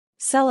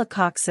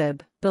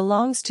Celecoxib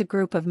belongs to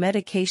group of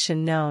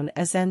medication known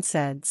as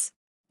NSAIDs.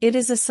 It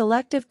is a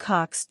selective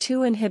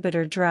COX-2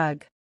 inhibitor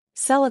drug.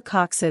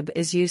 Celecoxib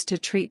is used to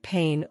treat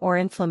pain or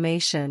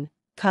inflammation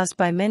caused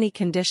by many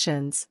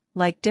conditions,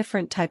 like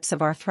different types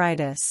of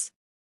arthritis.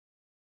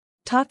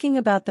 Talking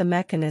about the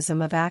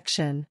mechanism of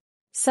action.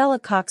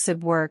 Celecoxib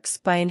works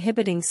by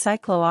inhibiting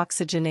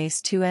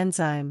cyclooxygenase 2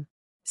 enzyme.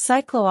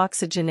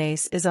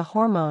 Cyclooxygenase is a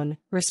hormone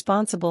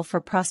responsible for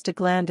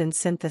prostaglandin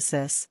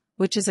synthesis,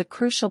 which is a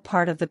crucial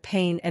part of the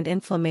pain and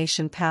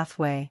inflammation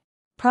pathway.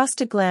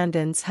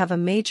 Prostaglandins have a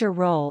major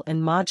role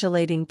in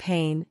modulating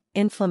pain,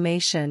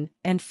 inflammation,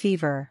 and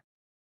fever.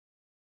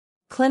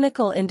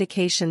 Clinical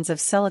indications of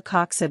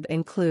celecoxib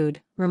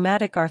include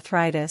rheumatic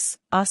arthritis,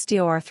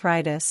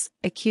 osteoarthritis,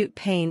 acute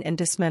pain, and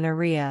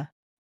dysmenorrhea.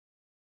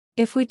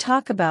 If we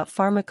talk about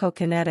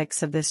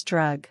pharmacokinetics of this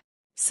drug,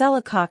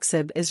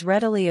 celecoxib is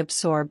readily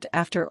absorbed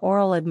after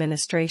oral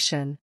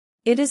administration.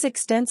 It is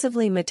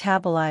extensively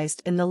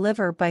metabolized in the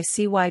liver by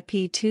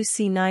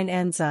CYP2C9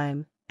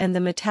 enzyme, and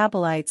the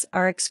metabolites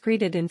are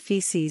excreted in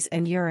feces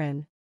and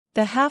urine.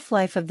 The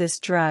half-life of this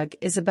drug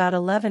is about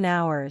 11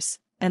 hours,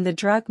 and the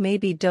drug may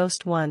be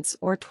dosed once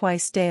or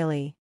twice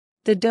daily.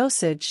 The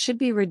dosage should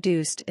be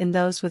reduced in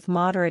those with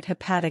moderate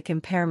hepatic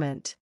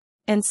impairment.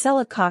 And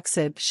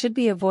celecoxib should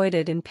be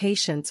avoided in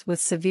patients with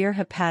severe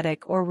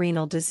hepatic or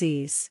renal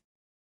disease.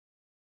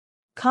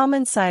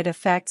 Common side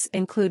effects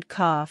include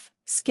cough,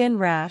 skin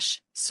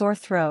rash, sore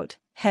throat,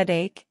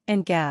 headache,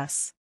 and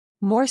gas.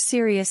 More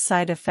serious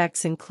side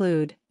effects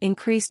include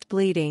increased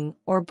bleeding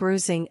or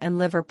bruising and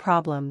liver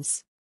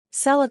problems.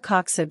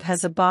 Celecoxib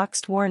has a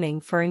boxed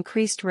warning for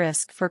increased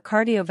risk for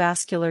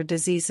cardiovascular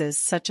diseases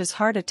such as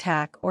heart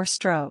attack or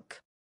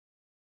stroke.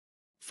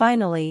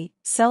 Finally,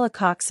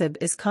 celecoxib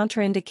is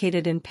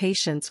contraindicated in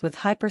patients with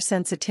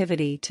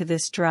hypersensitivity to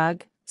this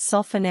drug,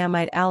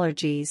 sulfonamide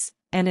allergies,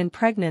 and in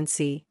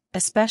pregnancy,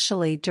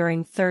 especially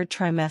during third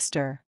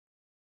trimester.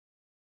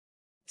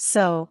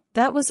 So,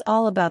 that was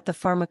all about the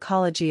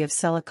pharmacology of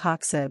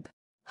celecoxib.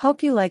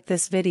 Hope you like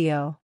this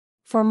video.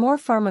 For more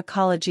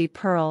pharmacology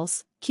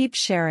pearls, keep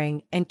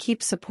sharing and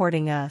keep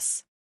supporting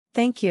us.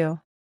 Thank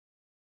you.